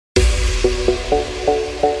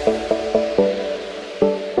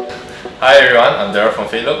Hi everyone, I'm Darryl from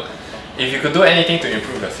FITLUC. If you could do anything to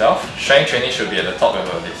improve yourself, strength training should be at the top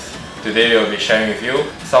level of this. Today we will be sharing with you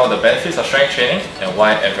some of the benefits of strength training and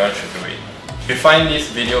why everyone should do it. If you find this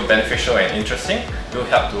video beneficial and interesting, do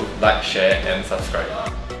help to like, share and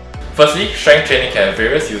subscribe. Firstly, strength training can have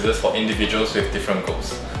various uses for individuals with different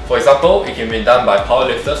goals. For example, it can be done by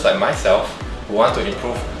powerlifters like myself who want to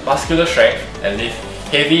improve muscular strength and lift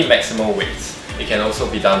heavy maximal weights. It can also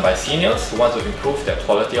be done by seniors who want to improve their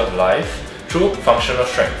quality of life through functional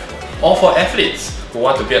strength, or for athletes who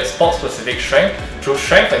want to build sport-specific strength through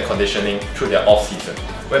strength and conditioning through their off-season.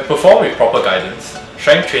 When performed with proper guidance,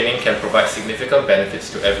 strength training can provide significant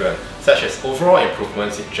benefits to everyone, such as overall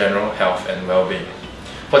improvements in general health and well-being.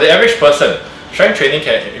 For the average person, strength training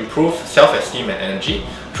can improve self-esteem and energy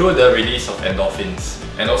through the release of endorphins,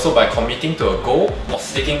 and also by committing to a goal or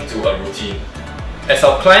sticking to a routine. As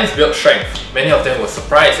our clients built strength, many of them were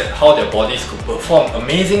surprised at how their bodies could perform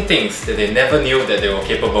amazing things that they never knew that they were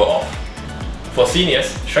capable of. For seniors,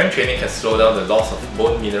 strength training can slow down the loss of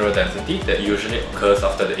bone mineral density that usually occurs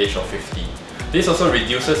after the age of 50. This also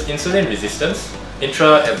reduces insulin resistance,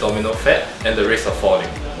 intra-abdominal fat, and the risk of falling.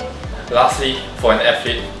 Lastly, for an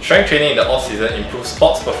athlete, strength training in the off-season improves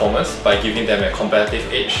sports performance by giving them a competitive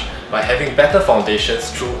edge by having better foundations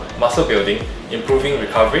through muscle building, improving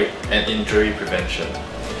recovery, and injury prevention.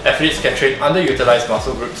 Athletes can train underutilized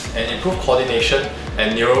muscle groups and improve coordination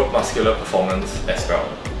and neuromuscular performance as well.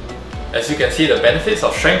 As you can see, the benefits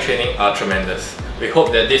of strength training are tremendous. We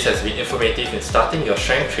hope that this has been informative in starting your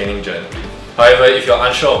strength training journey. However, if you're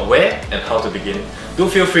unsure of where and how to begin, do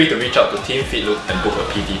feel free to reach out to Team FITLUC and book a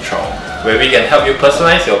PT trial, where we can help you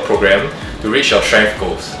personalize your program to reach your strength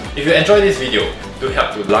goals. If you enjoyed this video, do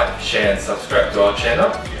help to like, share and subscribe to our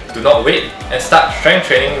channel. Do not wait and start strength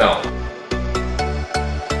training now.